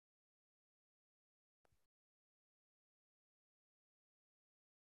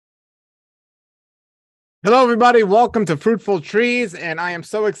Hello, everybody. Welcome to Fruitful Trees, and I am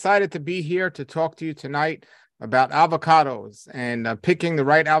so excited to be here to talk to you tonight about avocados and picking the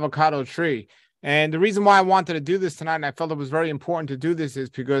right avocado tree. And the reason why I wanted to do this tonight, and I felt it was very important to do this,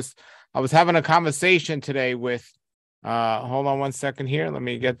 is because I was having a conversation today with, hold on one second here. Let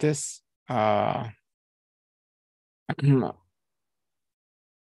me get this. I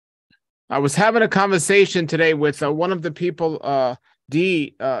was having a conversation today with one of the people,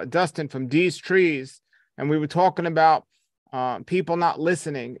 Dustin from D's Trees, and we were talking about people not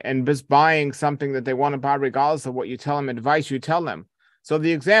listening and just buying something that they want to buy regardless of what you tell them, advice you tell them. So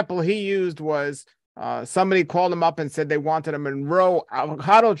the example he used was somebody called him up and said they wanted a Monroe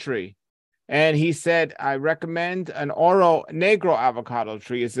avocado tree. And he said, I recommend an Oro Negro avocado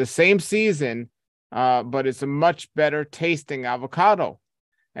tree. It's the same season, but it's a much better tasting avocado.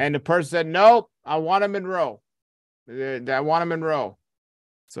 And the person said, nope, I want a Monroe. I want a Monroe.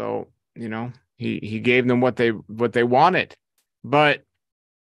 So, he gave them what they wanted. But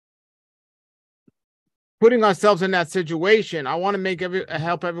putting ourselves in that situation, I want to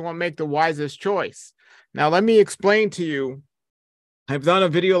help everyone make the wisest choice. Now, let me explain to you. I've done a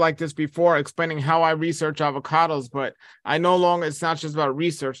video like this before explaining how I research avocados, but it's not just about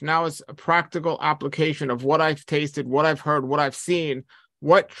research. Now it's a practical application of what I've tasted, what I've heard, what I've seen,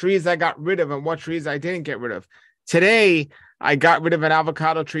 what trees I got rid of and what trees I didn't get rid of. Today, I got rid of an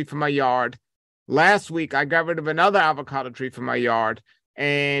avocado tree from my yard. Last week, I got rid of another avocado tree from my yard.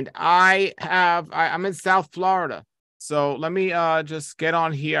 And I'm in South Florida. So let me just get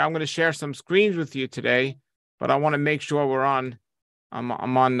on here. I'm going to share some screens with you today, but I want to make sure I'm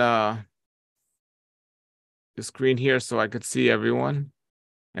on the screen here so I could see everyone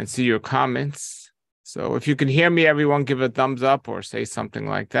and see your comments. So if you can hear me, everyone give a thumbs up or say something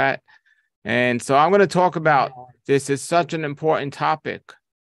like that. And so I'm going to talk about this. Is such an important topic.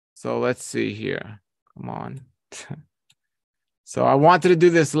 So let's see here. Come on. So I wanted to do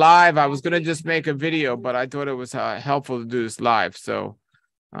this live. I was going to just make a video, but I thought it was helpful to do this live. So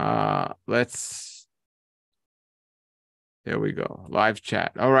there we go. Live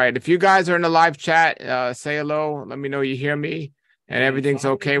chat. All right. If you guys are in the live chat, say hello. Let me know you hear me and everything's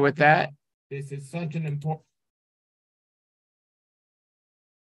okay with that. This is such an important.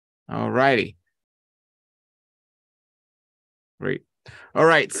 All righty. Great. All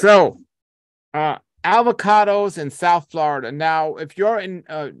right. So, avocados in South Florida. Now, if you're in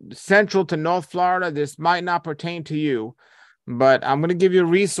Central to North Florida, this might not pertain to you, but I'm going to give you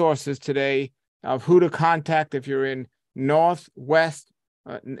resources today of who to contact if you're in Northwest,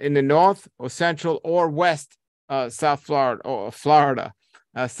 in the North or Central or West South Florida or Florida.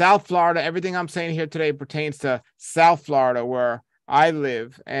 South Florida, everything I'm saying here today pertains to South Florida, where I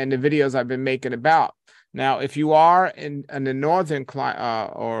live, and the videos I've been making about. Now, if you are in the northern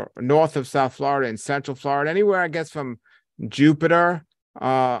or north of South Florida and Central Florida, anywhere, I guess, from Jupiter,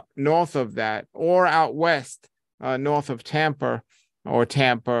 north of that, or out west, north of Tampa,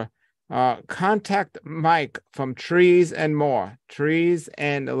 contact Mike from Trees and More on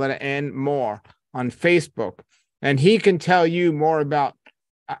Facebook, and he can tell you more about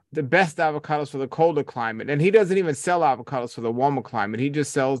the best avocados for the colder climate. And he doesn't even sell avocados for the warmer climate. He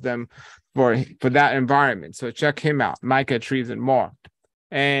just sells them for that environment. So check him out, Mike at Trees and More.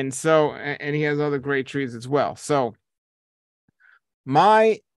 And he has other great trees as well. So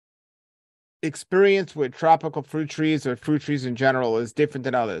my experience with tropical fruit trees or fruit trees in general is different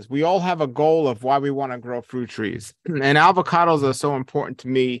than others. We all have a goal of why we want to grow fruit trees. And avocados are so important to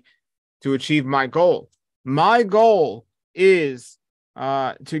me to achieve my goal. My goal is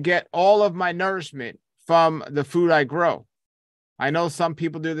to get all of my nourishment from the food I grow. I know some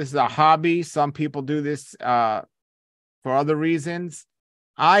people do this as a hobby. Some people do this for other reasons.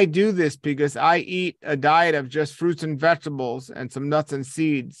 I do this because I eat a diet of just fruits and vegetables and some nuts and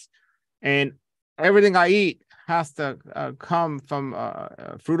seeds. And everything I eat has to come from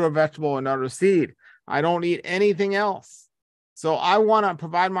fruit or vegetable or nut or seed. I don't eat anything else. So I want to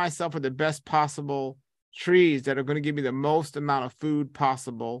provide myself with the best possible trees that are going to give me the most amount of food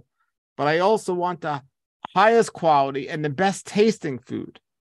possible. But I also want the highest quality and the best tasting food.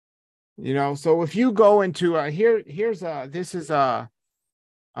 So if you go into this is a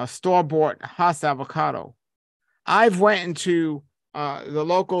store-bought Hass avocado. I've went into the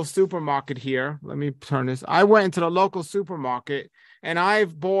local supermarket here. Let me turn this. I went into the local supermarket and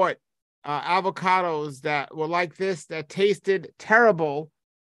I've bought avocados that were like this, that tasted terrible,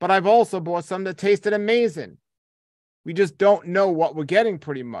 but I've also bought some that tasted amazing. We just don't know what we're getting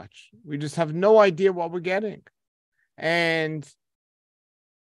pretty much. We just have no idea what we're getting. And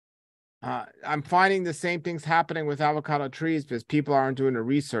I'm finding the same things happening with avocado trees because people aren't doing the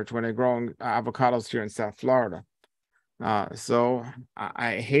research when they're growing avocados here in South Florida. So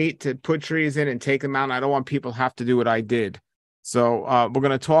I hate to put trees in and take them out. And I don't want people to have to do what I did. So we're going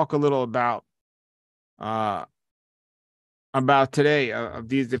to talk a little about today of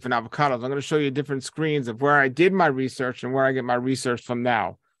these different avocados. I'm going to show you different screens of where I did my research and where I get my research from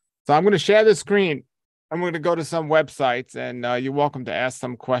now. So I'm going to share the screen. I'm going to go to some websites, and you're welcome to ask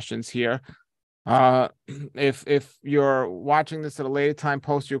some questions here. If you're watching this at a later time,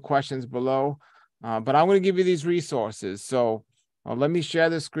 post your questions below. But I'm going to give you these resources. So let me share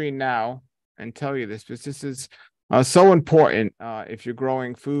the screen now and tell you this, because this is so important if you're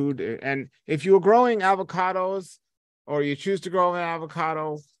growing food. And if you're growing avocados or you choose to grow an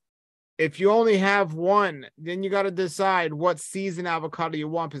avocado, if you only have one, then you got to decide what season avocado you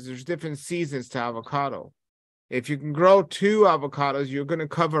want, because there's different seasons to avocado. If you can grow 2 avocados, you're going to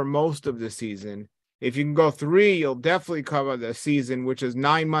cover most of the season. If you can go 3, you'll definitely cover the season, which is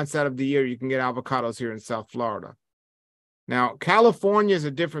 9 months out of the year. You can get avocados here in South Florida. Now, California is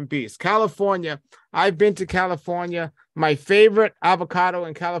a different beast. California, I've been to California. My favorite avocado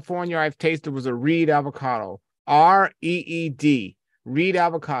in California I've tasted was a Reed avocado, R-E-E-D, Reed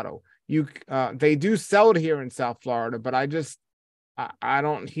avocado. They do sell it here in South Florida, but I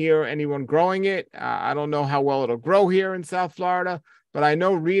don't hear anyone growing it. I don't know how well it'll grow here in South Florida, but I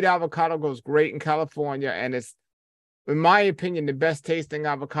know Reed avocado goes great in California, and it's, in my opinion, the best tasting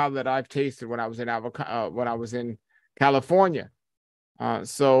avocado that I've tasted when I was in California.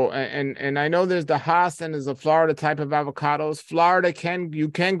 And I know there's the Haas and there's a Florida type of avocados. You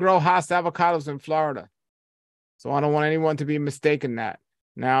can grow Haas avocados in Florida, so I don't want anyone to be mistaken that.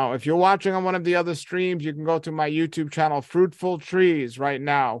 Now, if you're watching on one of the other streams, you can go to my YouTube channel, Fruitful Trees, right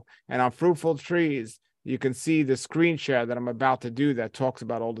now. And on Fruitful Trees, you can see the screen share that I'm about to do that talks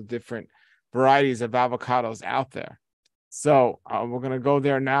about all the different varieties of avocados out there. So we're going to go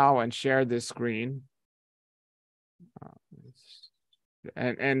there now and share this screen.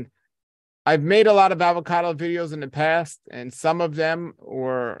 And I've made a lot of avocado videos in the past, and some of them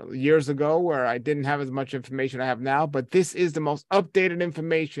were years ago where I didn't have as much information I have now, but this is the most updated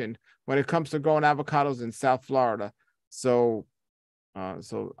information when it comes to growing avocados in South Florida. So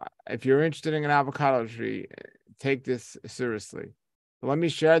if you're interested in an avocado tree, take this seriously. So let me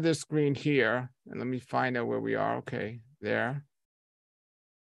share this screen here, and let me find out where we are. Okay, there.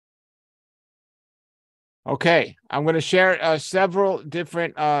 Okay, I'm going to share several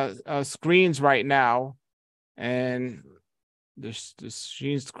different screens right now, and the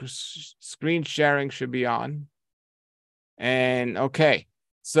screen sharing should be on. And okay,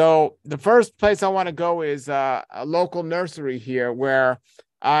 so the first place I want to go is a local nursery here, where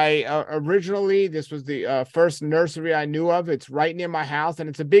I originally, this was the first nursery I knew of. It's right near my house, and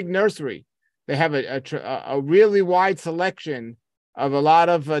it's a big nursery. They have a really wide selection of a lot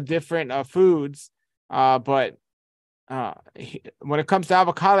of different foods. But when it comes to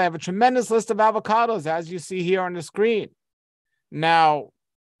avocado, I have a tremendous list of avocados, as you see here on the screen. Now,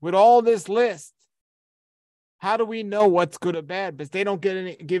 with all this list, how do we know what's good or bad? Because they don't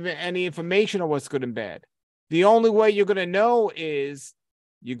give any information on what's good and bad. The only way you're going to know is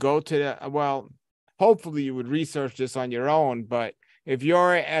you go to hopefully you would research this on your own. But if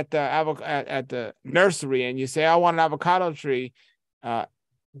you're at the nursery and you say, I want an avocado tree,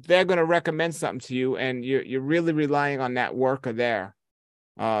 they're going to recommend something to you, and you're really relying on that worker there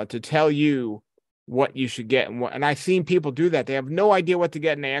to tell you what you should get. And I've seen people do that. They have no idea what to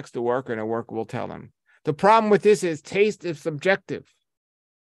get, and they ask the worker, and the worker will tell them. The problem with this is taste is subjective.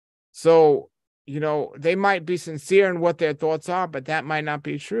 So, they might be sincere in what their thoughts are, but that might not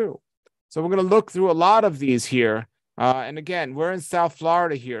be true. So we're going to look through a lot of these here. And again, we're in South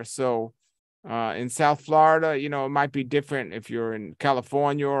Florida here, so in South Florida, it might be different if you're in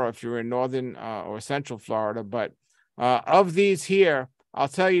California or if you're in northern or central Florida. But of these here, I'll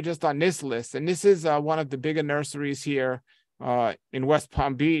tell you just on this list, and this is one of the bigger nurseries here in West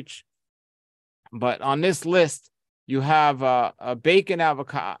Palm Beach. But on this list, you have a bacon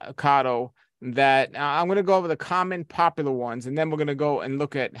avocado that I'm going to go over the common popular ones, and then we're going to go and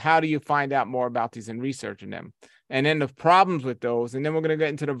look at how do you find out more about these and researching them. And then the problems with those, and then we're going to get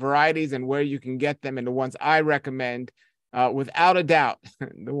into the varieties and where you can get them, and the ones I recommend, without a doubt,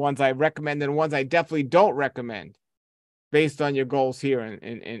 the ones I recommend and the ones I definitely don't recommend, based on your goals here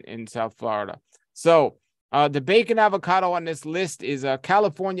in South Florida. So the bacon avocado on this list is a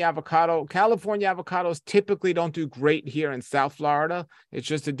California avocado. California avocados typically don't do great here in South Florida. It's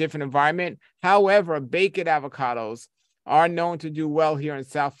just a different environment. However, bacon avocados are known to do well here in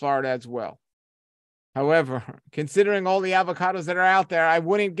South Florida as well. However, considering all the avocados that are out there, I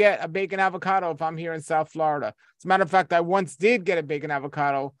wouldn't get a bacon avocado if I'm here in South Florida. As a matter of fact, I once did get a bacon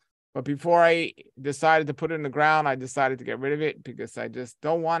avocado, but before I decided to put it in the ground, I decided to get rid of it because I just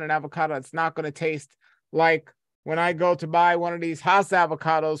don't want an avocado. It's not going to taste like when I go to buy one of these house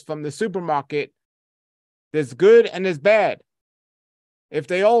avocados from the supermarket. There's good and there's bad. If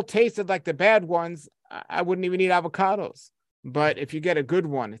they all tasted like the bad ones, I wouldn't even eat avocados. But if you get a good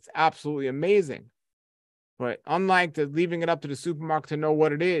one, it's absolutely amazing. But unlike leaving it up to the supermarket to know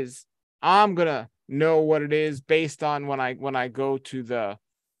what it is, I'm gonna know what it is based on when I go to the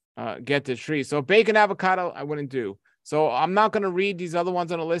get the tree. So bacon avocado, I wouldn't do. So I'm not gonna read these other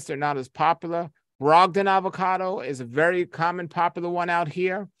ones on the list. They're not as popular. Brogdon avocado is a very common, popular one out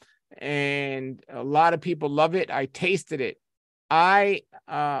here, and a lot of people love it. I tasted it.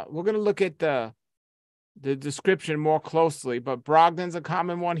 We're gonna look at the description more closely, but Brogdon's a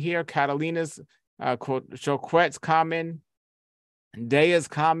common one here. Catalina's Choquette's common, Day is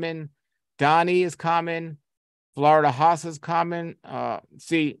common, Donnie is common, Florida Haas is common.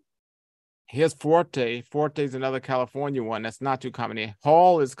 See, here's Forte. Forte is another California one that's not too common here.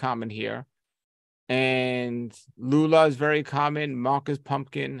 Hall is common here, and Lula is very common. Marcus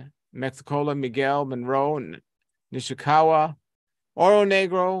Pumpkin, Mexicola, Miguel, Monroe, and Nishikawa, Oro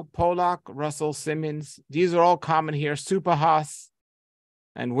Negro, Polak, Russell, Simmons. These are all common here. Super Haas,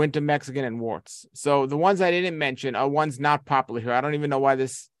 and Winter Mexican, and Warts. So the ones I didn't mention are ones not popular here. I don't even know why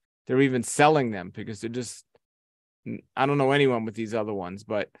they're even selling them, because they're just, I don't know anyone with these other ones,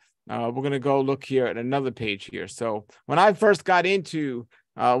 but we're going to go look here at another page here. So when I first got into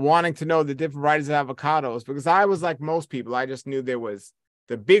wanting to know the different varieties of avocados, because I was like most people, I just knew there was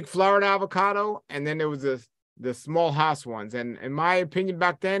the big Florida avocado, and then there was the small house ones. And in my opinion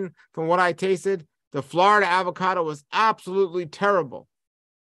back then, from what I tasted, the Florida avocado was absolutely terrible.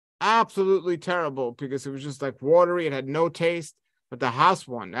 Absolutely terrible, because it was just like watery. It had no taste. But the Haas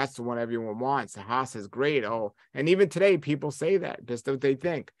one, that's the one everyone wants. The Haas is great. Oh, and even today, people say that. That's what they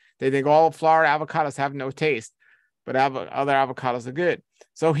think. They think all Florida avocados have no taste, but other avocados are good.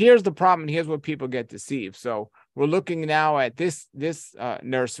 So here's the problem. Here's where people get deceived. So we're looking now at this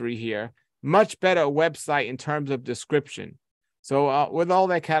nursery here. Much better website in terms of description. So with all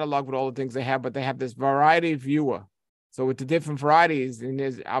their catalog, with all the things they have, but they have this variety viewer. So with the different varieties, and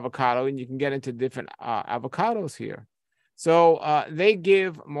there's avocado, and you can get into different avocados here. So they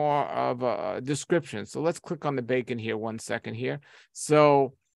give more of a description. So let's click on the bacon here 1 second here.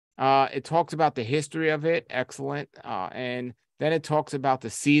 So it talks about the history of it. Excellent. And then it talks about the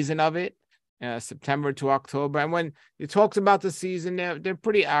season of it, September to October. And when it talks about the season, they're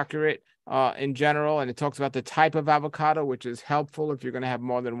pretty accurate in general. And it talks about the type of avocado, which is helpful if you're going to have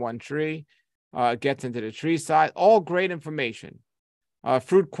more than one tree. Gets into the tree size. All great information.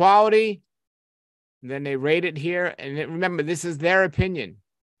 Fruit quality. Then they rate it here. And remember, this is their opinion.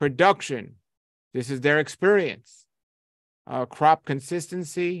 Production. This is their experience. Crop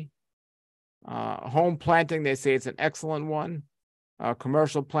consistency. Home planting, they say it's an excellent one.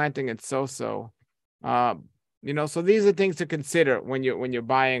 Commercial planting, it's so-so. So these are things to consider when you're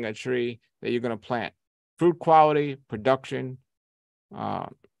buying a tree that you're going to plant. Fruit quality, production,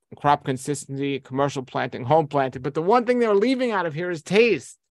 crop consistency, commercial planting, home planting. But the one thing they're leaving out of here is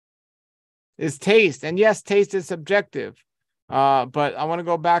taste. And yes, taste is subjective. But I want to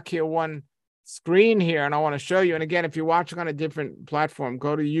go back here one screen here, and I want to show you. And again, if you're watching on a different platform,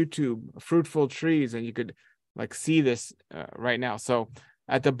 go to YouTube, Fruitful Trees, and you could see this right now. So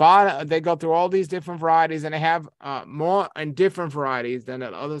at the bottom, they go through all these different varieties, and they have more and different varieties than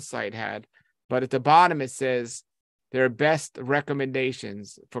that other site had. But at the bottom, it says their best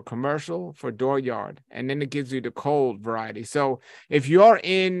recommendations for commercial, for dooryard, and then it gives you the cold variety. So if you're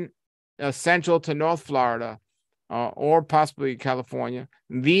in central to North Florida, or possibly California,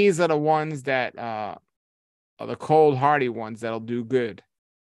 these are the ones that are the cold hardy ones that'll do good.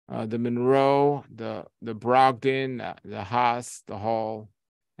 The Monroe, the Brogdon, the Haas, the Hall,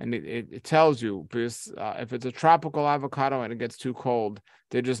 and it tells you, because if it's a tropical avocado and it gets too cold,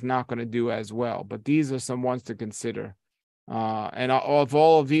 they're just not going to do as well. But these are some ones to consider. And of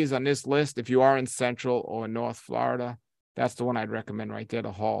all of these on this list, if you are in Central or North Florida, that's the one I'd recommend right there,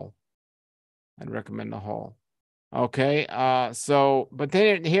 the Hall. I'd recommend the Hall. Okay, but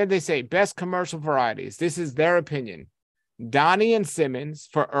then here they say best commercial varieties. This is their opinion. Donnie and Simmons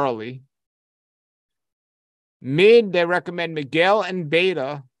for early. Mid, they recommend Miguel and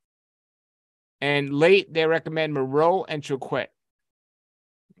Beta. And late, they recommend Moreau and Choquette.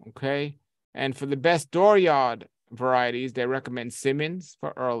 Okay, and for the best dooryard varieties, they recommend Simmons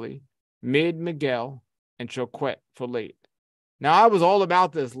for early, Mid, Miguel, and Choquette for late. Now, I was all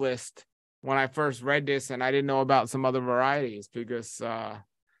about this list when I first read this, and I didn't know about some other varieties because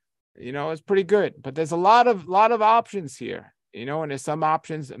it's pretty good. But there's a lot of options here, and there's some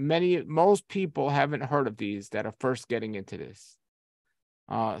options. Most people haven't heard of these that are first getting into this.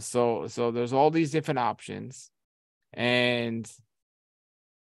 So there's all these different options, and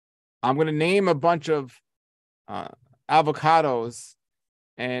I'm gonna name a bunch of avocados.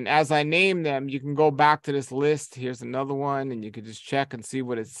 And as I name them, you can go back to this list. Here's another one, and you can just check and see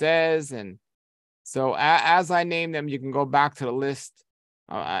what it says. And so as I name them, you can go back to the list.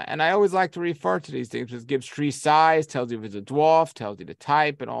 And I always like to refer to these things, which gives tree size, tells you if it's a dwarf, tells you the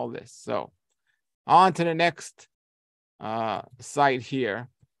type, and all this. So on to the next site here.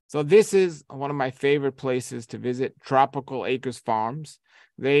 So this is one of my favorite places to visit, Tropical Acres Farms.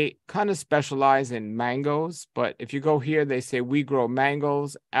 They kind of specialize in mangoes, but if you go here, they say we grow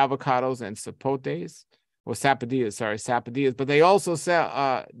mangoes, avocados, and sapotes, or sapodillas, but they also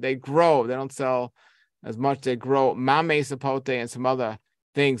sell, they don't sell as much. They grow mame, sapote, and some other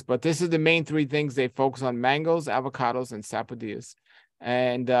things, but this is the main three things they focus on: mangoes, avocados, and sapodillas.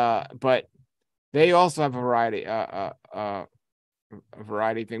 And, but they also have a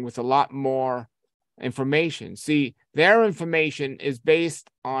variety thing with a lot more information. See, their information is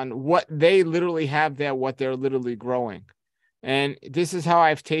based on what they literally have there, what they're literally growing. And this is how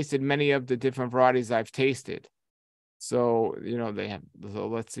I've tasted many of the different varieties I've tasted. So, they have, so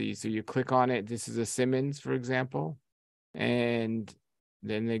let's see. So you click on it. This is a Simmons, for example. And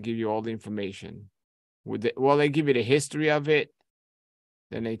then they give you all the information. They give you the history of it.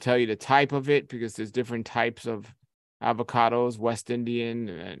 Then they tell you the type of it, because there's different types of avocados, West Indian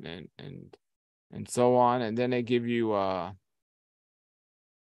and so on. And then they give you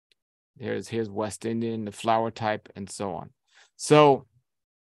here's West Indian, the flower type, and so on. So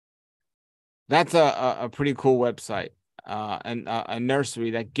that's a pretty cool website, and a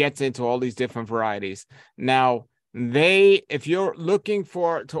nursery that gets into all these different varieties. Now, if you're looking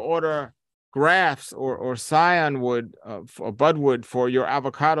to order grafts or scion wood or budwood for your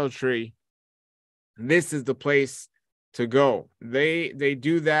avocado tree, this is the place to go. They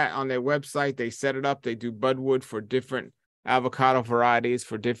do that on their website. They set it up. They do budwood for different avocado varieties,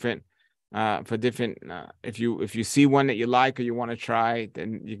 for different if you see one that you like or you want to try,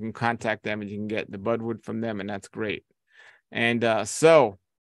 then you can contact them and you can get the budwood from them, and that's great. And so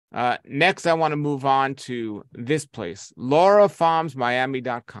next I want to move on to this place,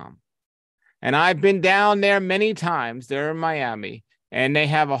 LaraFarmsMiami.com. And I've been down there many times. They're in Miami, and they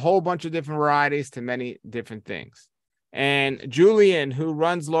have a whole bunch of different varieties to many different things. And Julian, who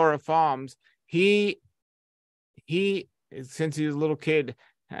runs Lara Farms, he since he was a little kid,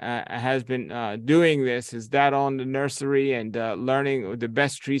 has been doing this. His dad owned the nursery and learning the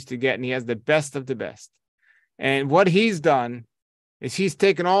best trees to get, and he has the best of the best. And what he's done is he's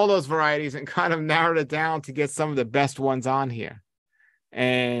taken all those varieties and kind of narrowed it down to get some of the best ones on here.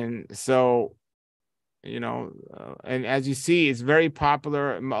 And so, and as you see, it's very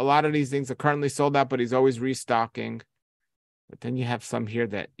popular. A lot of these things are currently sold out, but he's always restocking. But then you have some here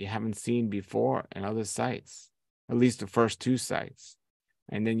that you haven't seen before in other sites, at least the first two sites.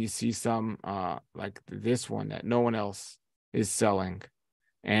 And then you see some like this one that no one else is selling,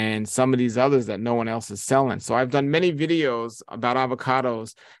 and some of these others that no one else is selling. So I've done many videos about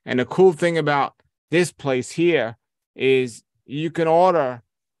avocados. And the cool thing about this place here is you can order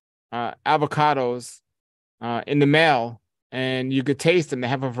avocados in the mail, and you could taste them. They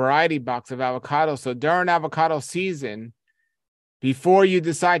have a variety box of avocados. So during avocado season, before you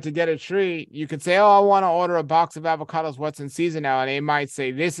decide to get a tree, you could say, oh, I want to order a box of avocados. What's in season now? And they might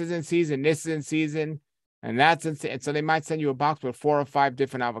say, this is in season, this is in season, and that's in season. So they might send you a box with 4 or 5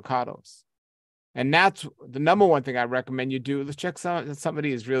 different avocados. And that's the number one thing I recommend you do. Let's check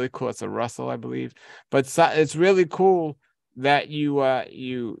somebody is really cool. It's a Russell, I believe. But it's really cool that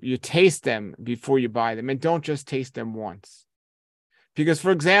you taste them before you buy them, and don't just taste them once. Because,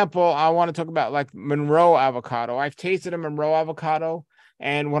 for example, I want to talk about like Monroe avocado. I've tasted a Monroe avocado,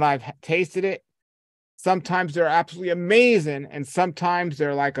 and when I've tasted it, sometimes they're absolutely amazing, and sometimes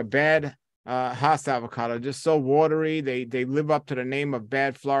they're like a bad Hass avocado, just so watery. They live up to the name of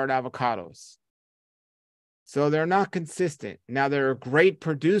bad Florida avocados. So they're not consistent. Now, they're a great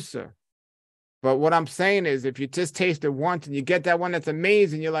producer. But what I'm saying is, if you just taste it once and you get that one that's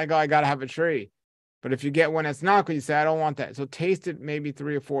amazing, you're like, oh, I got to have a tree. But if you get one that's not good, you say, I don't want that. So taste it maybe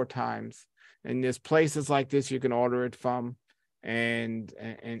 3 or 4 times. And there's places like this you can order it from, and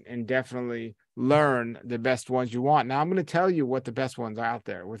definitely learn the best ones you want. Now, I'm going to tell you what the best ones are out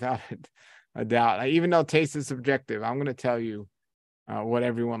there without a doubt. Even though taste is subjective, I'm going to tell you what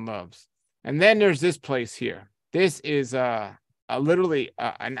everyone loves. And then there's this place here. This is literally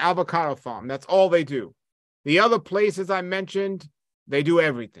an avocado farm. That's all they do. The other places I mentioned, they do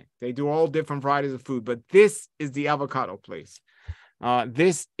everything. They do all different varieties of food, but this is the avocado place.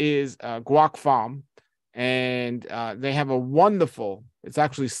 This is Guac Farm, and they have a wonderful, it's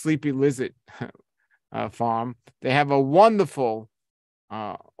actually Sleepy Lizard farm. They have a wonderful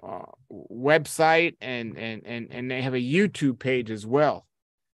website, and they have a YouTube page as well.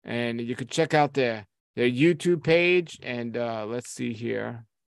 And you could check out their YouTube page, and let's see here.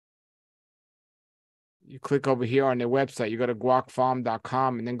 You click over here on their website, you go to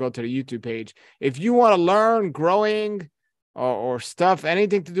guacfarm.com and then go to the YouTube page. If you want to learn growing or stuff,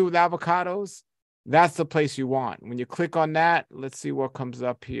 anything to do with avocados, that's the place you want. When you click on that, let's see what comes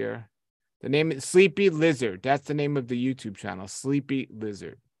up here. The name is Sleepy Lizard. That's the name of the YouTube channel, Sleepy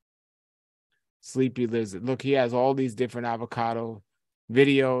Lizard. Sleepy Lizard. Look, he has all these different avocado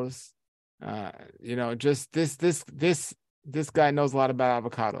videos. Just this guy knows a lot about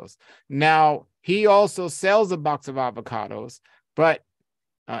avocados. Now, he also sells a box of avocados, but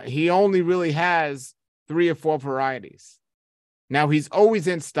he only really has 3 or 4 varieties. Now, he's always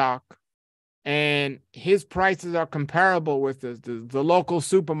in stock, and his prices are comparable with the local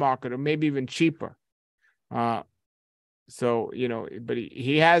supermarket, or maybe even cheaper. But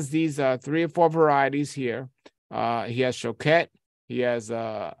he has these 3 or 4 varieties here. He has Choquette, he has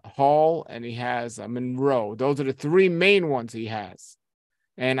Hall, and he has Monroe. Those are the 3 main ones he has.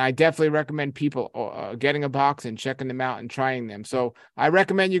 And I definitely recommend people getting a box and checking them out and trying them. So I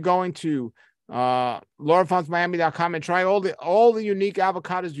recommend you going to LaraFarmsMiami.com and try all the unique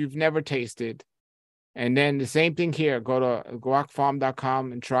avocados you've never tasted. And then the same thing here. Go to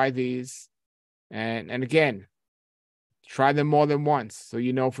guacfarm.com and try these. And again, try them more than once so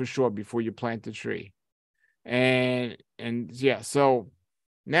you know for sure before you plant the tree. And yeah, so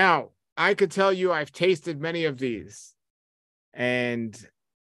now I could tell you I've tasted many of these. And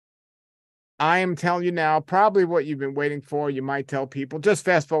I am telling you now, probably what you've been waiting for. You might tell people, just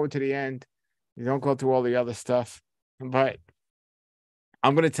fast forward to the end. You don't go through all the other stuff. But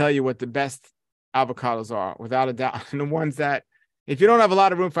I'm going to tell you what the best avocados are, without a doubt. And the ones that, if you don't have a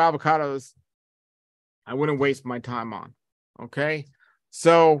lot of room for avocados, I wouldn't waste my time on. Okay?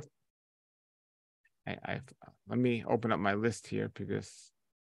 So let me open up my list here because,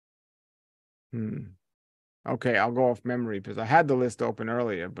 okay, I'll go off memory because I had the list open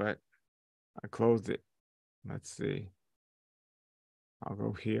earlier, but I closed it. Let's see. I'll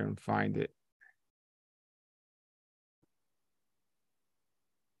go here and find it.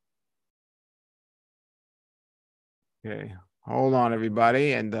 Okay, hold on,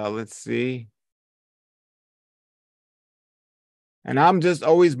 everybody, and let's see. And I'm just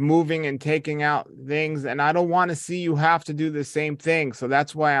always moving and taking out things, and I don't want to see you have to do the same thing. So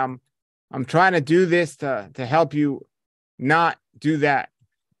that's why I'm trying to do this to help you not do that.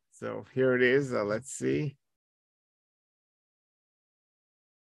 So here it is. Let's see.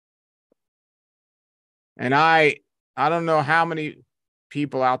 And I don't know how many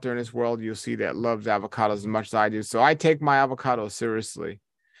people out there in this world you'll see that loves avocados as much as I do. So I take my avocados seriously.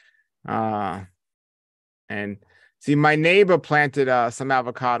 And see, my neighbor planted some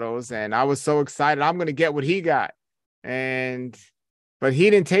avocados, and I was so excited. I'm going to get what he got. But he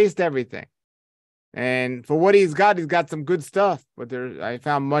didn't taste everything. And for what he's got some good stuff. But I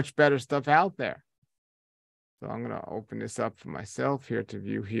found much better stuff out there. So I'm going to open this up for myself here to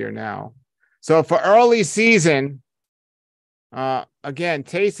view here now. So for early season, again,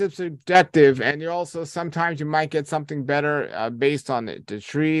 taste is subjective, and sometimes you might get something better based on the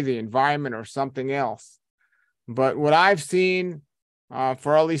tree, the environment, or something else. But what I've seen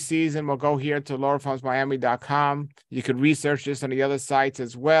for early season, we'll go here to LaraFarmsMiami.com. You could research this on the other sites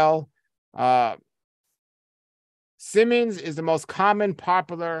as well. Simmons is the most common,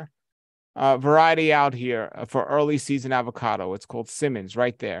 popular variety out here for early season avocado. It's called Simmons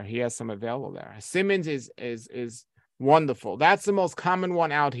right there. He has some available there. Simmons is wonderful. That's the most common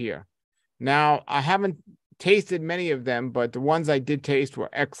one out here. Now, I haven't tasted many of them, but the ones I did taste were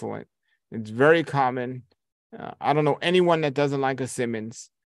excellent. It's very common. I don't know anyone that doesn't like a Simmons.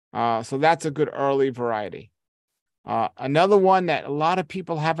 So that's a good early variety. Another one that a lot of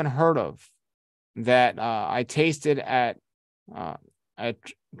people haven't heard of that I tasted at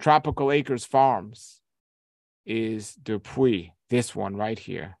Tropical Acres Farms is Dupuis. This one right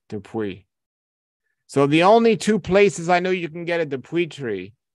here, Dupuis. So the only 2 places I know you can get a Dupuis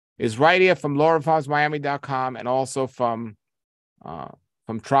tree is right here from LaraFarmsMiami.com and also from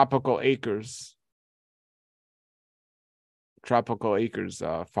Tropical Acres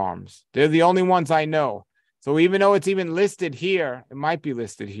Farms. They're the only ones I know. So even though it's even listed here, it might be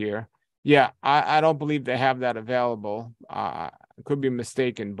listed here. Yeah, I don't believe they have that available. could be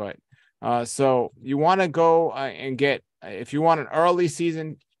mistaken, but so you want to go and get, if you want an early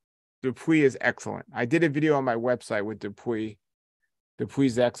season, Dupuis is excellent. I did a video on my website with Dupuis.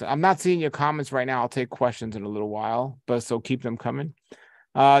 Dupuis is excellent. I'm not seeing your comments right now. I'll take questions in a little while, but so keep them coming.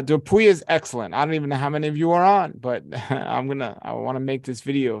 Dupuis is excellent. I don't even know how many of you are on, but I want to make this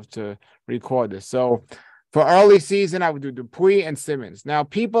video to record this. So for early season, I would do Dupuis and Simmons. Now,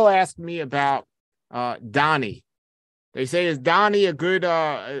 people ask me about Donnie. They say, is Donnie a good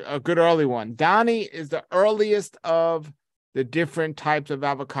early one? Donnie is the earliest of the different types of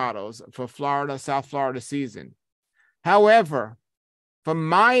avocados for Florida, South Florida season. However, from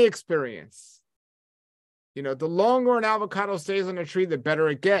my experience, the longer an avocado stays on a tree, the better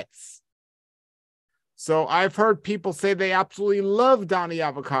it gets. So I've heard people say they absolutely love Donnie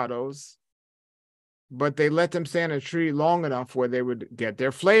avocados, but they let them stay on a tree long enough where they would get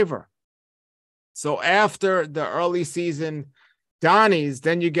their flavor. So after the early season Donnies,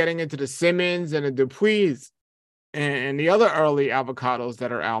 then you're getting into the Simmons and the Dupuis and the other early avocados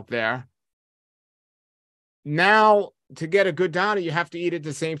that are out there. Now, to get a good Donnie, you have to eat it at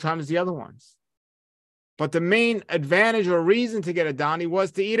the same time as the other ones. But the main advantage or reason to get a Donnie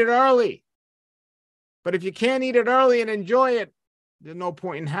was to eat it early. But if you can't eat it early and enjoy it, there's no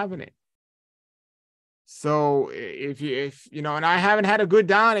point in having it. So if and I haven't had a good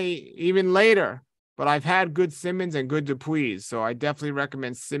Donnie even later, but I've had good Simmons and good Dupuis. So I definitely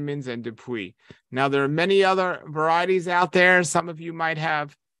recommend Simmons and Dupuis. Now, there are many other varieties out there. Some of you might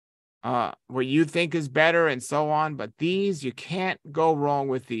have what you think is better and so on, but these, you can't go wrong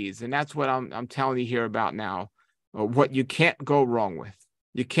with these. And that's what I'm telling you here about now, what you can't go wrong with.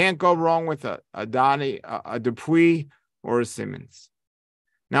 You can't go wrong with a Donnie, a Dupuis, or a Simmons.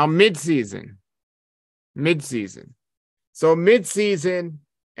 Now, mid-season. So mid-season,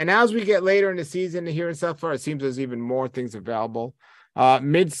 and as we get later in the season here in South Florida, it seems there's even more things available.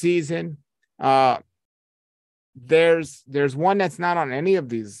 Mid-season, there's one that's not on any of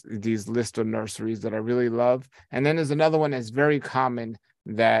these list of nurseries that I really love. And then there's another one that's very common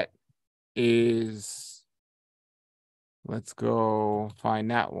that is, let's go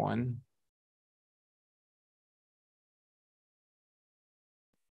find that one.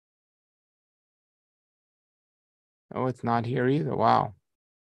 Oh, it's not here either. Wow.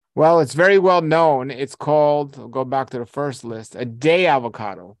 Well, it's very well known. It's called, I'll go back to the first list, a day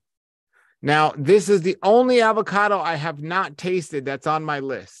avocado. Now, this is the only avocado I have not tasted that's on my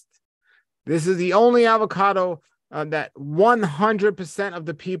list. This is the only avocado that 100% of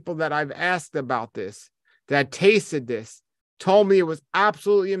the people that I've asked about this, that tasted this, told me it was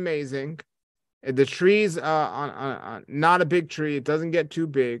absolutely amazing. The tree's not a big tree. It doesn't get too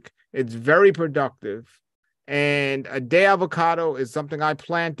big. It's very productive. And a day avocado is something I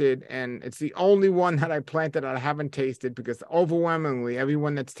planted, and it's the only one that I planted that I haven't tasted, because overwhelmingly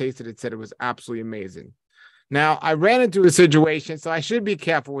everyone that's tasted it said it was absolutely amazing. Now, I ran into a situation, so I should be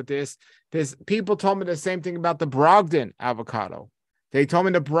careful with this, because people told me the same thing about the Brogden avocado. They told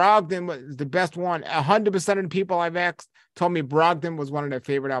me the Brogden was the best one. 100% of the people I've asked told me Brogden was one of their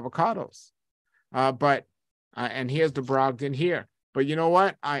favorite avocados. And here's the Brogden here. But you know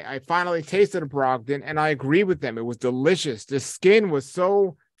what? I finally tasted a Brogden, and I agree with them. It was delicious. The skin was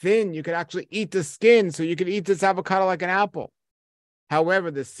so thin, you could actually eat the skin. So you could eat this avocado like an apple. However,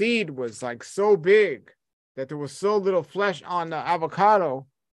 the seed was like so big that there was so little flesh on the avocado.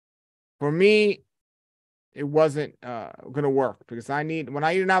 For me, it wasn't going to work, because when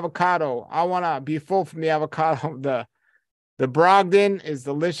I eat an avocado, I want to be full from the avocado. The Brogden is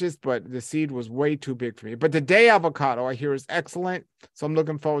delicious, but the seed was way too big for me. But the day avocado, I hear, is excellent, so I'm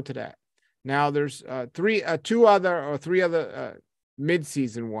looking forward to that. Now, there's three other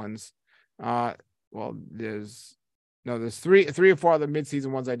mid-season ones. There's three or four other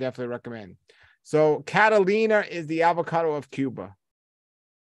mid-season ones I definitely recommend. So Catalina is the avocado of Cuba.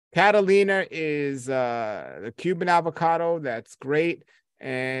 Catalina is the Cuban avocado. That's great.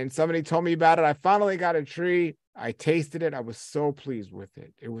 And somebody told me about it. I finally got a tree. I tasted it. I was so pleased with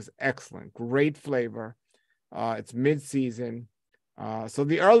it. It was excellent. Great flavor. It's mid-season. So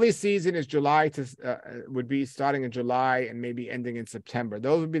the early season is would be starting in July and maybe ending in September.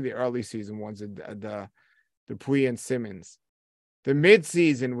 Those would be the early season ones, the Dupuis and Simmons. The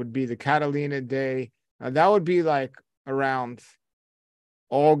mid-season would be the Catalina Day. That would be like around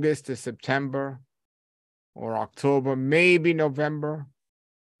August to September or October, maybe November.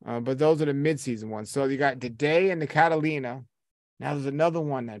 But those are the mid-season ones. So you got the Day and the Catalina. Now there's another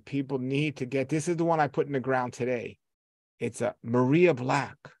one that people need to get. This is the one I put in the ground today. It's a Maria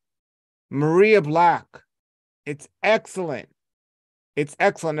Black. Maria Black. It's excellent. It's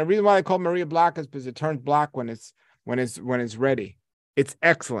excellent. The reason why I call Maria Black is because it turns black when it's when it's ready. It's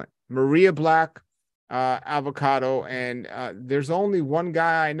excellent. Maria Black avocado, and there's only one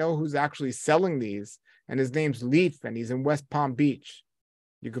guy I know who's actually selling these, and his name's Leaf, and he's in West Palm Beach.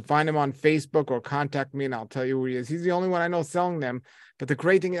 You can find him on Facebook or contact me, and I'll tell you who he is. He's the only one I know selling them. But the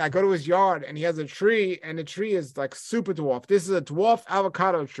great thing is I go to his yard, and he has a tree, and the tree is like super dwarf. This is a dwarf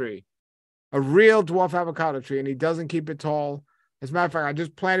avocado tree, a real dwarf avocado tree, and he doesn't keep it tall. As a matter of fact, I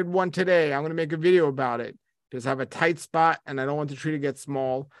just planted one today. I'm going to make a video about it because I have a tight spot, and I don't want the tree to get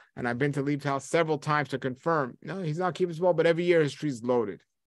small. And I've been to Leaf's house several times to confirm. No, he's not keeping small, but every year his tree's loaded.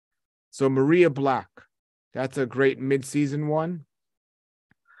 So Maria Black, that's a great mid-season one.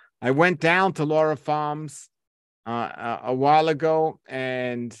 I went down to Lara Farms a while ago,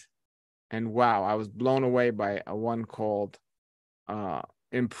 and wow, I was blown away by a one called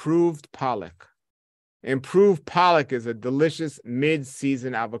Improved Pollock. Improved Pollock is a delicious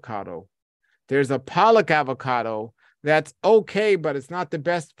mid-season avocado. There's a Pollock avocado that's okay, but it's not the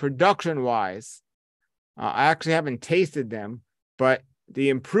best production-wise. I actually haven't tasted them, but the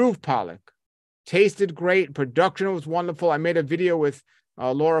Improved Pollock tasted great. Production was wonderful. I made a video with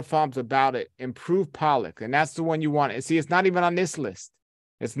Lara Farms about it. Improved Pollock, and that's the one you want. See, it's not even on this list.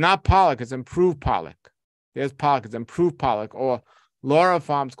 It's not Pollock. It's Improved Pollock. There's Pollock. It's Improved Pollock, or Lara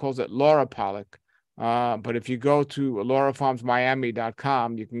Farms calls it Lara Pollock. But if you go to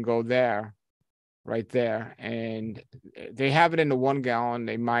LaraFarmsMiami.com, you can go there, right there, and they have it in the 1 gallon.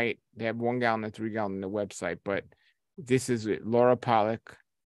 They have 1 gallon and 3 gallon on the website, but this is Lara Pollock.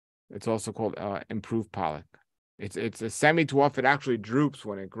 It's also called Improved Pollock. It's a semi-dwarf. It actually droops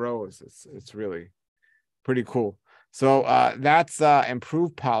when it grows. It's really pretty cool. So that's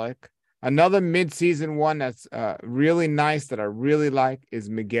Improved Pollock. Another mid-season one that's really nice that I really like is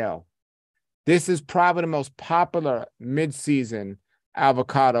Miguel. This is probably the most popular mid-season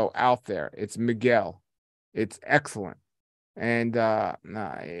avocado out there. It's Miguel. It's excellent, and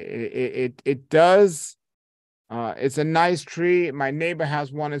it does. It's a nice tree. My neighbor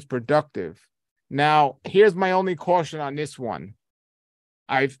has one. It's productive. Now, here's my only caution on this one.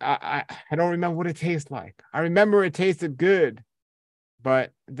 I don't remember what it tastes like. I remember it tasted good,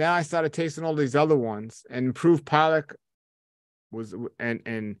 but then I started tasting all these other ones, and Improved Pollock was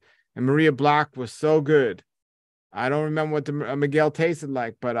and Maria Black was so good. I don't remember what the Miguel tasted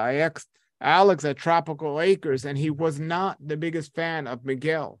like, but I asked Alex at Tropical Acres, and he was not the biggest fan of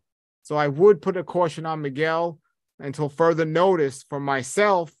Miguel. So I would put a caution on Miguel until further notice. For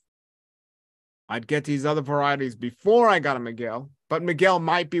myself, I'd get these other varieties before I got a Miguel, but Miguel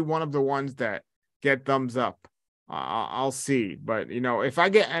might be one of the ones that get thumbs up. I'll see. But, you know, if I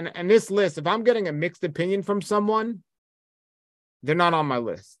get, and this list, if I'm getting a mixed opinion from someone, they're not on my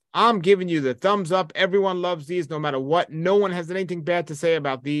list. I'm giving you the thumbs up. Everyone loves these no matter what. No one has anything bad to say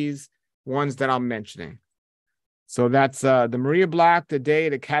about these ones that I'm mentioning. So that's the Maria Black, the Day,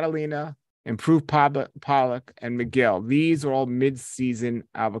 the Catalina, Improved Pollock, and Miguel. These are all mid-season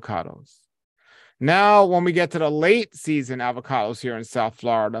avocados. Now, when we get to the late season avocados here in South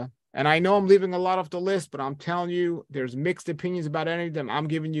Florida, and I know I'm leaving a lot off the list, but I'm telling you, there's mixed opinions about any of them. I'm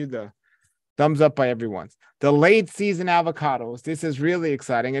giving you the thumbs up by everyone. The late season avocados, this is really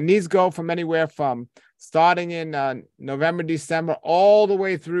exciting. And these go from anywhere from starting in November, December, all the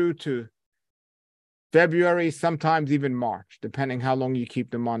way through to February, sometimes even March, depending how long you keep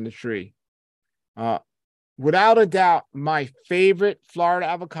them on the tree. Without a doubt, my favorite Florida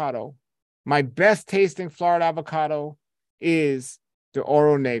avocado, my best tasting Florida avocado is the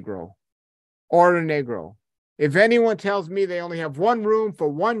Oro Negro. Oro Negro. If anyone tells me they only have one room for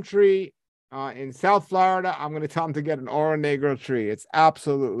one tree in South Florida, I'm going to tell them to get an Oro Negro tree. It's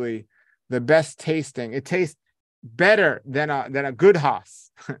absolutely the best tasting. It tastes better than a good Haas.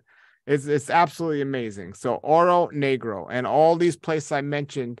 It's absolutely amazing. So Oro Negro, and all these places I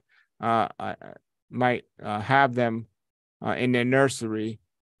mentioned might have them in their nursery.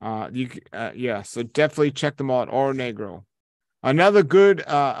 So definitely check them out. Oro Negro. Another good,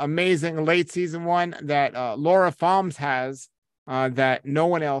 amazing late season one that Lara Farms has that no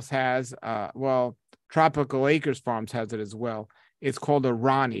one else has. Tropical Acres Farms has it as well. It's called a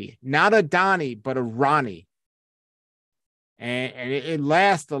Ronnie, not a Donnie, but a Ronnie. And it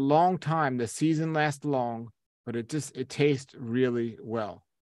lasts a long time. The season lasts long, but it tastes really well.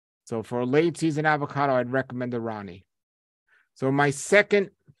 So for a late season avocado, I'd recommend the Ronnie. So my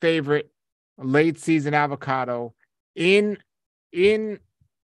second favorite late season avocado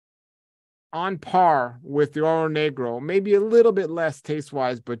on par with the Oro Negro, maybe a little bit less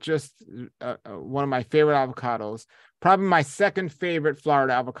taste-wise, but just one of my favorite avocados. Probably my second favorite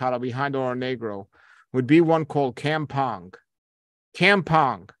Florida avocado behind Oro Negro would be one called Campong.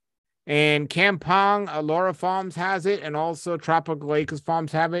 Campong. And Kampong, Lara Farms has it, and also Tropical Acres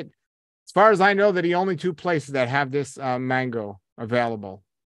Farms have it. As far as I know, they're the only two places that have this mango available.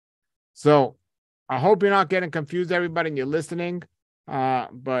 So I hope you're not getting confused, everybody, and you're listening.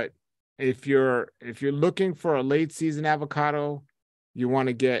 But if you're looking for a late season avocado, you want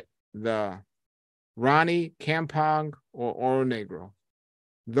to get the Rani, Kampong, or Oro Negro.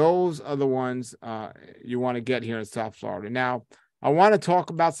 Those are the ones you want to get here in South Florida. Now, I want to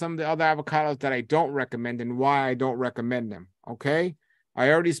talk about some of the other avocados that I don't recommend and why I don't recommend them. Okay, I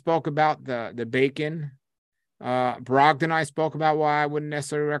already spoke about the bacon. Brogdon, I spoke about why I wouldn't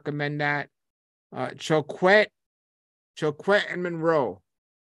necessarily recommend that. Choquette and Monroe.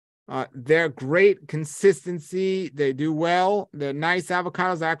 They're great consistency. They do well. They're nice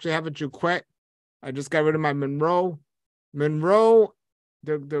avocados. I actually have a Choquette. I just got rid of my Monroe. The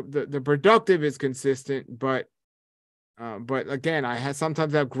productive is consistent, but again, I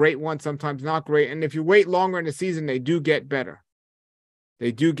sometimes have great ones, sometimes not great. And if you wait longer in the season, they do get better.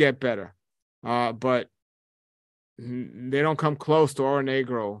 They do get better. But they don't come close to Oro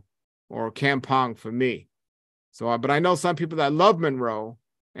Negro or Kampong for me. So, but I know some people that love Monroe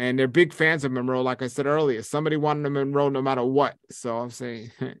and they're big fans of Monroe. Like I said earlier, somebody wanted a Monroe no matter what. So I'm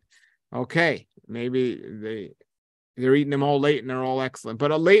saying, okay, maybe they're eating them all late and they're all excellent.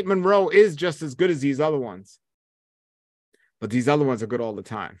 But a late Monroe is just as good as these other ones. But these other ones are good all the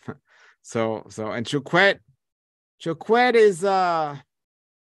time. So and Choquette is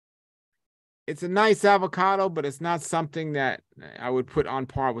it's a nice avocado, but it's not something that I would put on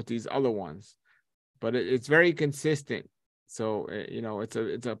par with these other ones. But it's very consistent. So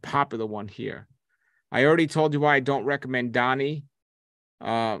it's a popular one here. I already told you why I don't recommend Donnie.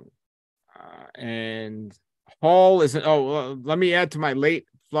 And Hall is let me add to my late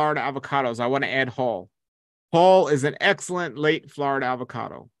Florida avocados. I want to add Hall. Hall is an excellent late Florida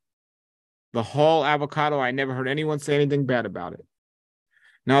avocado. The Hall avocado, I never heard anyone say anything bad about it.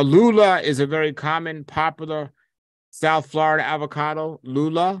 Now, Lula is a very common, popular South Florida avocado.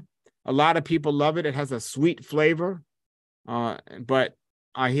 Lula, a lot of people love it. It has a sweet flavor, but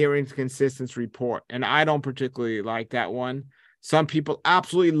I hear inconsistent report, and I don't particularly like that one. Some people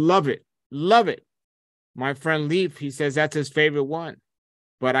absolutely love it. Love it. My friend Leaf, he says that's his favorite one.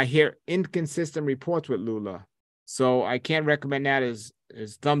 But I hear inconsistent reports with Lula. So I can't recommend that as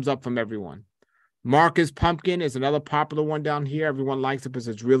thumbs up from everyone. Marcus Pumpkin is another popular one down here. Everyone likes it because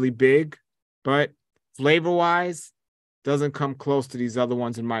it's really big. But flavor-wise, doesn't come close to these other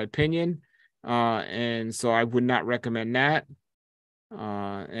ones in my opinion. And so I would not recommend that.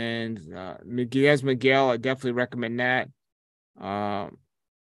 Miguel, I definitely recommend that.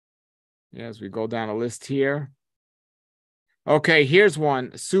 As we go down a list here. Okay, here's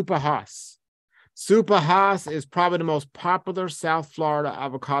one, Super Haas. Super Haas is probably the most popular South Florida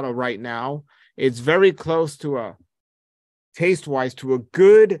avocado right now. It's very close to taste-wise, to a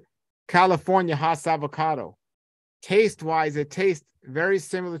good California Haas avocado. Taste-wise, it tastes very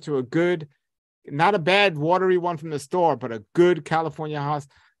similar to a good, not a bad watery one from the store, but a good California Haas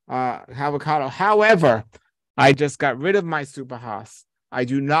avocado. However, I just got rid of my Super Haas. I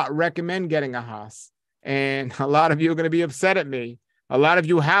do not recommend getting a Haas. And a lot of you are going to be upset at me. A lot of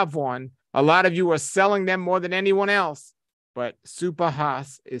you have one. A lot of you are selling them more than anyone else. But Super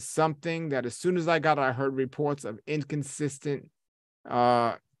Haas is something that as soon as I got it, I heard reports of inconsistent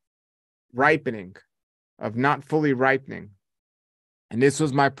ripening, of not fully ripening. And this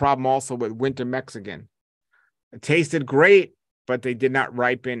was my problem also with Winter Mexican. It tasted great, but they did not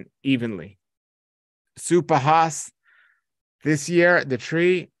ripen evenly. Super Haas, this year, the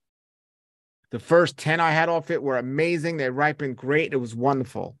tree, the first 10 I had off it were amazing. They ripened great. It was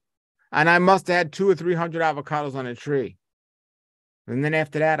wonderful. And I must have had 200 or 300 avocados on a tree. And then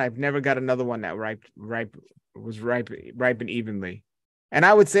after that, I've never got another one that ripened evenly. And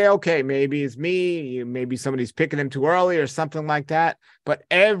I would say, okay, maybe it's me. Maybe somebody's picking them too early or something like that. But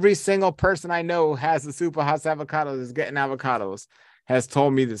every single person I know who has the Super Haas avocados, is getting avocados, has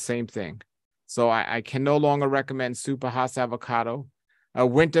told me the same thing. So I can no longer recommend Super Haas avocado.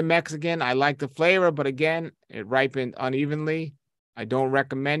 Winter Mexican, I like the flavor, but again, it ripened unevenly. I don't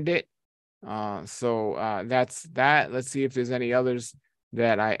recommend it. So that's that. Let's see if there's any others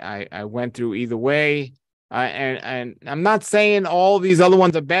that I went through either way. And I'm not saying all these other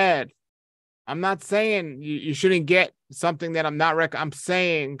ones are bad. I'm not saying you shouldn't get something that I'm not I'm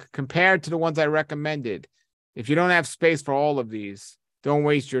saying compared to the ones I recommended, if you don't have space for all of these, don't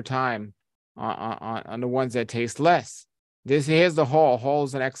waste your time on the ones that taste less. Here's the Hall. Hall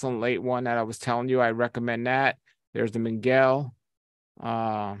is an excellent late one that I was telling you. I recommend that. There's the Miguel.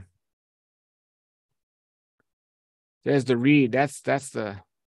 There's the Reed. That's the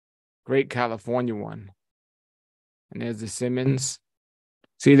Great California one. And there's the Simmons.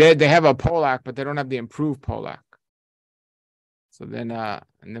 See, they have a Polak, but they don't have the improved Polak. So then,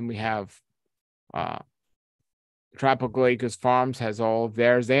 and then we have Tropical Acres Farms has all of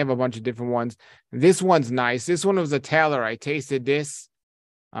theirs. They have a bunch of different ones. This one's nice. This one was a Taylor. I tasted this.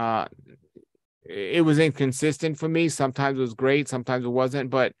 It was inconsistent for me. Sometimes it was great, sometimes it wasn't.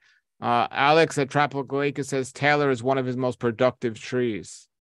 But Alex at Tropical Acres says Taylor is one of his most productive trees.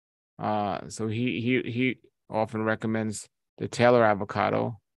 So he often recommends the Taylor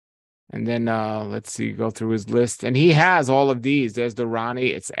avocado. And then let's see, go through his list. And he has all of these. There's the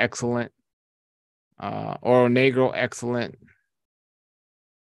Ronnie, it's excellent. Oro Negro, excellent.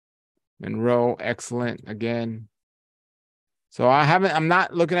 Monroe, excellent again. So I'm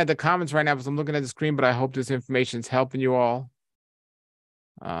not looking at the comments right now because I'm looking at the screen, but I hope this information is helping you all.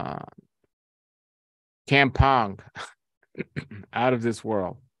 Kampong, out of this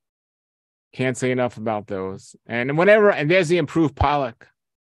world. Can't say enough about those. And there's the improved Pollock.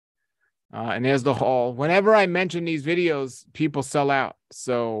 And there's the Hall. Whenever I mention these videos, people sell out.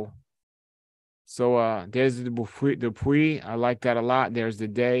 So there's the Dupuy. I like that a lot. There's the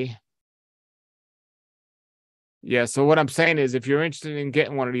Day. Yeah, so what I'm saying is if you're interested in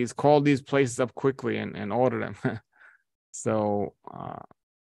getting one of these, call these places up quickly and order them. So,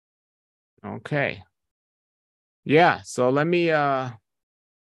 okay. Yeah, so let me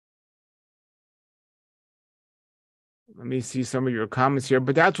see some of your comments here.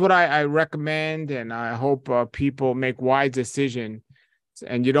 But that's what I recommend, and I hope people make wise decision,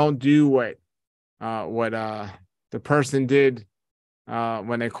 and you don't do what the person did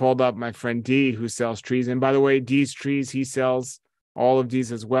when they called up my friend D, who sells trees. And by the way, D's trees, he sells all of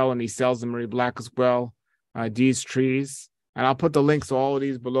these as well, and he sells the Marie Black as well. D's trees, and I'll put the links to all of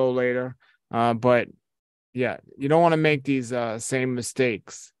these below later. But yeah, you don't want to make these same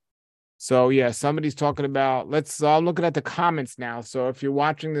mistakes. So yeah, somebody's talking about, I'm looking at the comments now. So if you're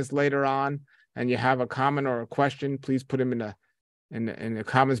watching this later on and you have a comment or a question, please put them in the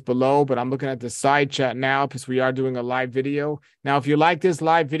comments below. But I'm looking at the side chat now because we are doing a live video. Now, if you like this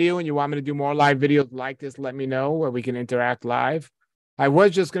live video and you want me to do more live videos like this, let me know where we can interact live. I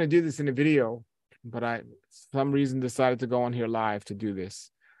was just going to do this in a video, but I, for some reason, decided to go on here live to do this.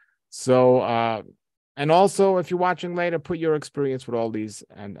 So, and also, if you're watching later, put your experience with all these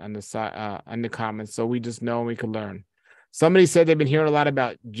and the side in the comments, so we just know and we can learn. Somebody said they've been hearing a lot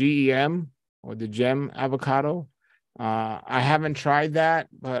about GEM or the GEM avocado. I haven't tried that,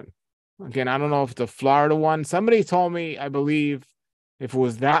 but again, I don't know if the Florida one. Somebody told me, I believe, if it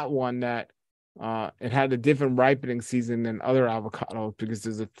was that one, that it had a different ripening season than other avocados because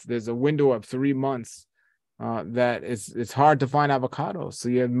there's a window of 3 months. That it's hard to find avocados. So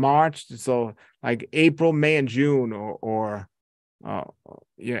you have March, so like April, May, and June, or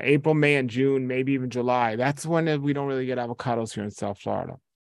April, May, and June, maybe even July. That's when we don't really get avocados here in South Florida.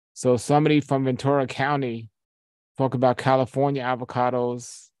 So somebody from Ventura County talk about California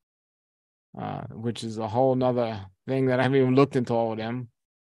avocados, which is a whole nother thing that I haven't even looked into all of them.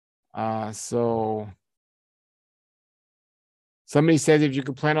 So somebody says if you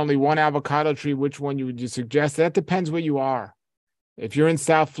could plant only one avocado tree, which one would you suggest? That depends where you are. If you're in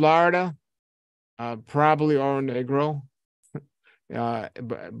South Florida, probably Oro Negro.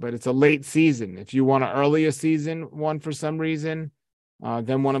 But it's a late season. If you want an earlier season one for some reason,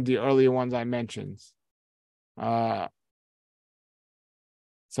 then one of the earlier ones I mentioned.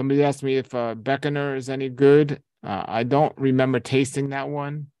 Somebody asked me if Beckoner is any good. I don't remember tasting that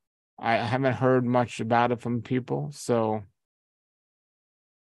one. I haven't heard much about it from people, so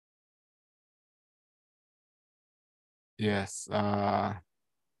yes. Well,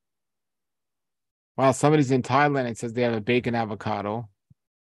 somebody's in Thailand and says they have a bacon avocado.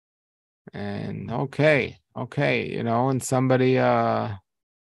 And okay, and somebody yeah,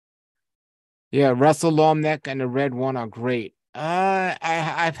 Russell Long Neck and the red one are great.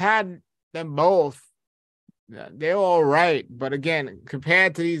 I've had them both. They're all right, but again,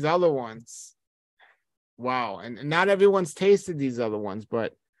 compared to these other ones, wow. And not everyone's tasted these other ones,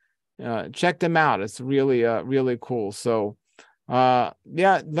 but check them out. It's really really cool. So yeah,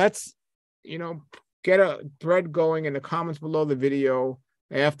 let's get a thread going in the comments below the video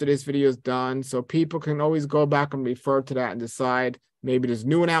after this video is done, so people can always go back and refer to that and decide maybe there's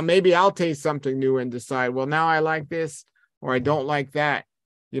new one out. Maybe I'll taste something new and decide, well, now I like this or I don't like that.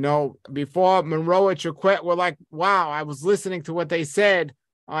 Before Monroe and Chiquette were like, wow, I was listening to what they said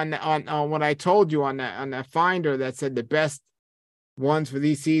on what I told you on that finder that said the best ones for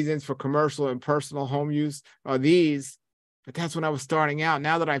these seasons for commercial and personal home use are these. But that's when I was starting out.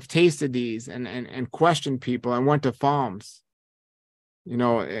 Now that I've tasted these and questioned people, I went to farms.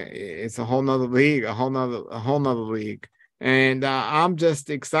 It's a whole nother league, a whole nother league. And I'm just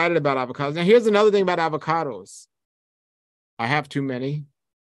excited about avocados. Now, here's another thing about avocados. I have too many.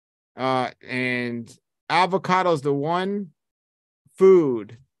 And avocados, the one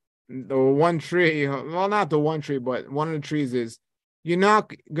food, the one tree, well, not the one tree, but one of the trees is you're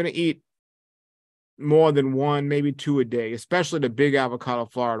not going to eat more than one, maybe two a day, especially the big avocado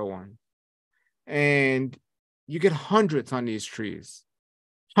Florida one. And you get hundreds on these trees,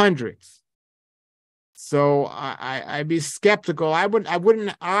 hundreds. So I'd be skeptical. I wouldn't,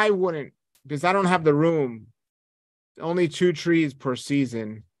 because I don't have the room. Only 2 trees per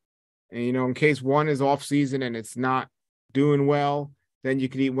season. And, in case one is off season and it's not doing well, then you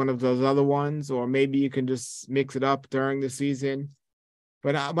could eat one of those other ones, or maybe you can just mix it up during the season.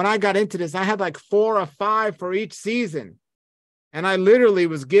 But when I got into this, I had like 4 or 5 for each season. And I literally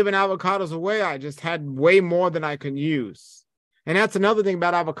was giving avocados away. I just had way more than I can use. And that's another thing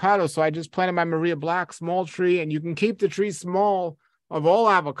about avocados. So I just planted my Maria Black small tree, and you can keep the tree small of all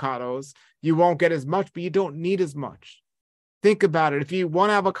avocados. You won't get as much, but you don't need as much. Think about it. If you eat 1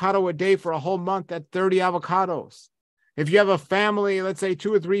 avocado a day for a whole month, that's 30 avocados. If you have a family, let's say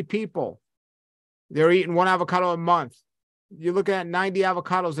 2 or 3 people, they're eating 1 avocado a month. You're looking at 90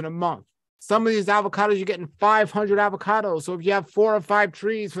 avocados in a month. Some of these avocados, you're getting 500 avocados. So if you have 4 or 5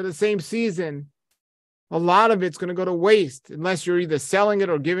 trees for the same season, a lot of it's going to go to waste unless you're either selling it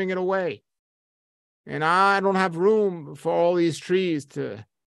or giving it away. And I don't have room for all these trees to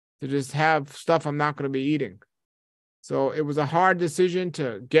just have stuff I'm not going to be eating. So it was a hard decision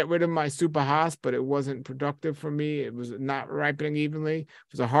to get rid of my super Haas, but it wasn't productive for me. It was not ripening evenly. It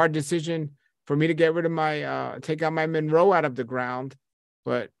was a hard decision for me to get rid of my, take out my Monroe out of the ground,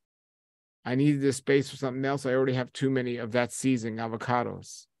 but I needed this space for something else. I already have too many of that season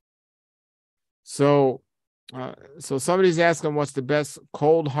avocados. So somebody's asking what's the best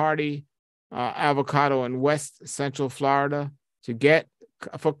cold hardy avocado in West Central Florida to get.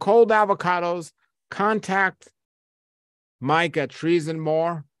 For cold avocados, contact Mike at Trees and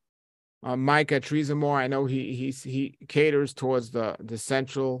More. Mike at Trees and More. I know he caters towards the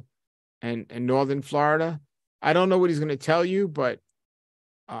central and northern Florida. I don't know what he's going to tell you, but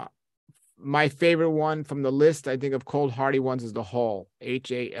my favorite one from the list, I think, of cold hardy ones is the Hall,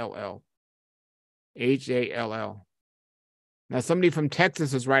 Hall. Hall. Now, somebody from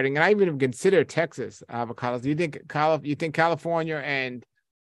Texas is writing, and I even consider Texas avocados. You think California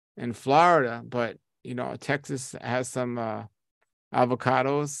and Florida, but Texas has some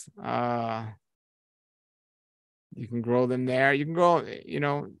avocados. You can grow them there. You can grow,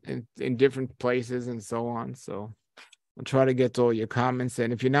 in different places and so on. So I'll try to get to all your comments.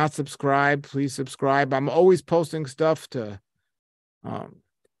 And if you're not subscribed, please subscribe. I'm always posting stuff to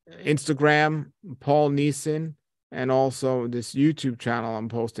Instagram, Paul Neeson, and also this YouTube channel. I'm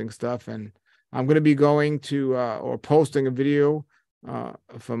posting stuff, and I'm going to be going to or posting a video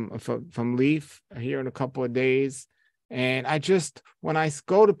from Leaf here in a couple of days. And when I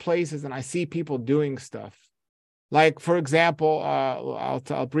go to places and I see people doing stuff, like, for example,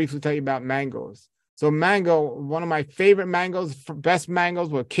 I'll briefly tell you about mangoes. So one of my favorite mangoes, best mangoes,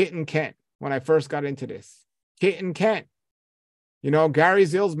 were Kit and Kent when I first got into this. Kit and Kent. Gary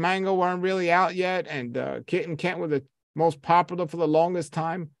Zill's mango weren't really out yet, and Kit and Kent were the most popular for the longest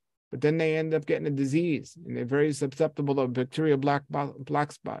time, but then they end up getting a disease, and they're very susceptible to bacteria black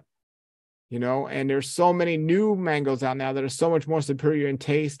spot. And there's so many new mangoes out now that are so much more superior in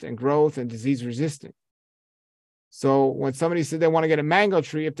taste and growth and disease resistant. So when somebody said they want to get a mango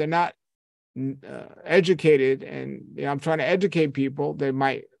tree, if they're not educated, and I'm trying to educate people, they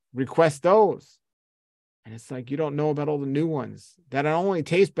might request those. And it's like, you don't know about all the new ones that not only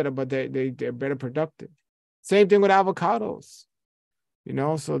taste better, but they're better productive. Same thing with avocados.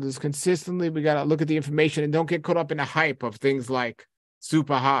 So there's consistently, we got to look at the information and don't get caught up in the hype of things like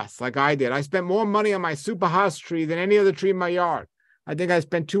Super Haas, like I did. I spent more money on my Super Haas tree than any other tree in my yard. I think I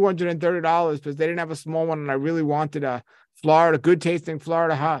spent $230 because they didn't have a small one, and I really wanted a good tasting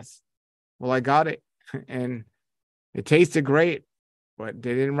Florida Haas. Well, I got it, and it tasted great, but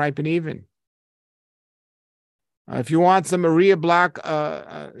they didn't ripen even. If you want some Maria Black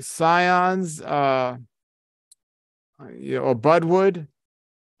scions, or budwood,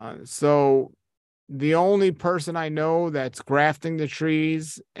 so the only person I know that's grafting the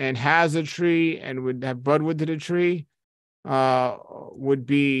trees and has a tree and would have budwood to the tree would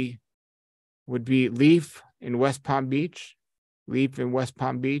be Leaf in West Palm Beach.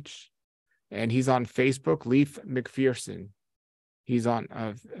 And he's on Facebook, Leaf McPherson. He's on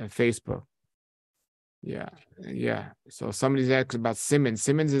Facebook. Yeah. So somebody's asking about Simmons.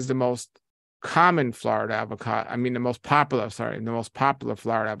 Simmons is the most common Florida avocado. I mean, the most popular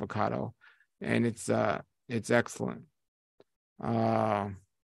Florida avocado, and it's excellent.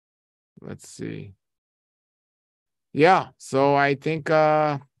 Let's see. Yeah, so I think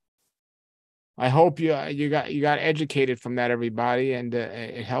I hope you got educated from that, everybody, and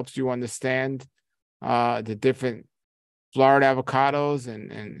it helps you understand the different Florida avocados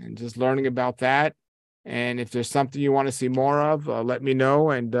and just learning about that. And if there's something you want to see more of, let me know.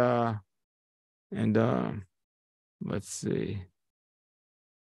 And let's see.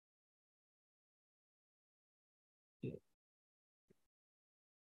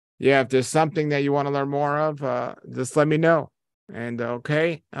 Yeah, if there's something that you want to learn more of, just let me know. And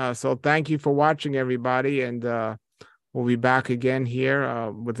okay, so thank you for watching, everybody, and we'll be back again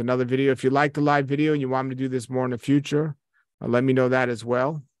here with another video. If you like the live video and you want me to do this more in the future, let me know that as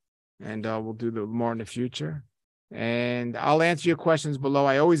well, and we'll do more in the future. And I'll answer your questions below.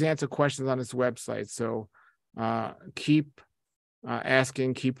 I always answer questions on this website, so keep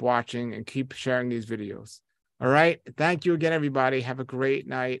asking, keep watching, and keep sharing these videos. All right. Thank you again, everybody. Have a great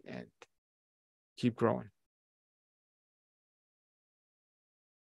night and keep growing.